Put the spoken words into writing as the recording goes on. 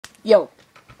Yo,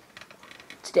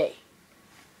 today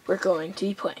we're going to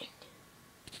be playing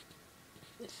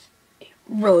with a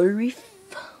rotary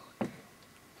phone.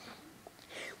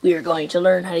 We are going to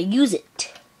learn how to use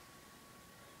it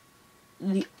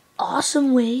the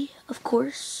awesome way, of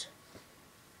course.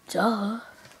 Duh.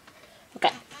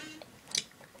 Okay,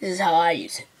 this is how I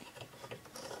use it.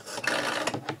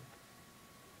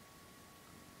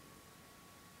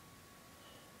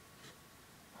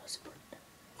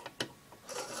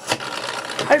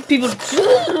 How do people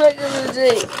choose back in the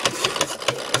day?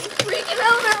 Freaking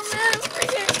out now, man.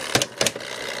 Freaking.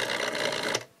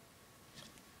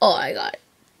 Oh, I got it.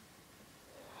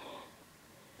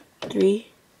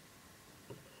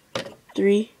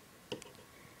 3.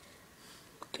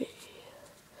 Okay.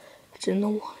 It's in the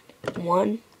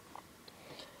 1.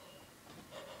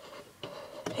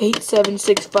 8, 7,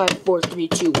 6, 5, 4, 3,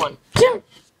 2, 1. Damn!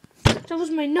 That was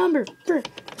my number.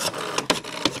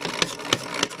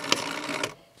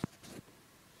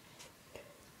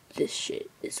 This shit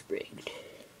is rigged.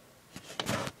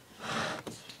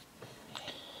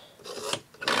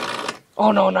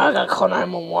 Oh no, now I gotta call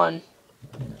 911.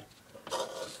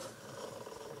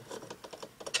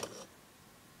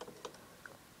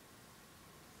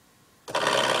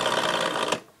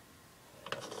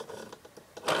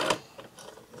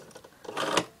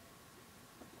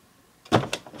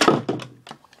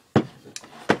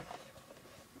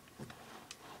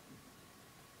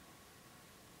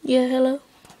 Yeah, hello?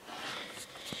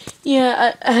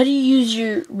 Yeah, how do you use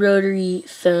your rotary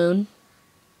phone?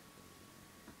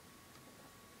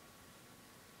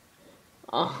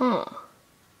 Uh-huh.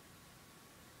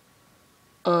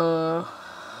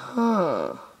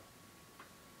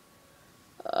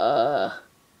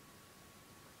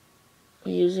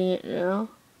 I'm using it now.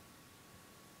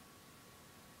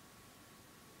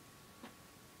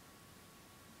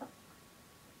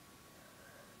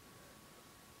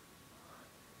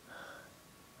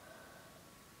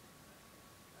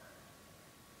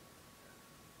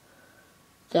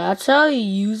 That's how you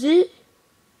use it?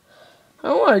 I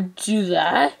don't want to do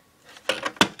that.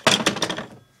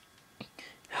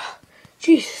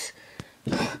 Jesus.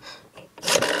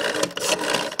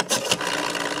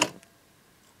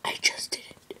 I just did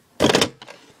it.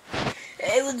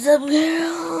 Hey, what's up,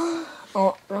 girl?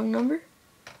 Oh, wrong number?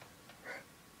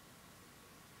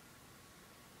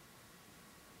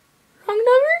 Wrong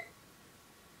number?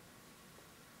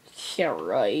 Yeah,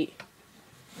 right.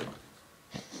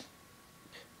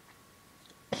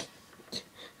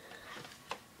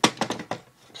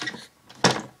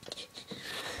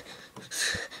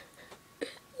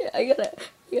 Yeah, I gotta,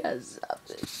 yes,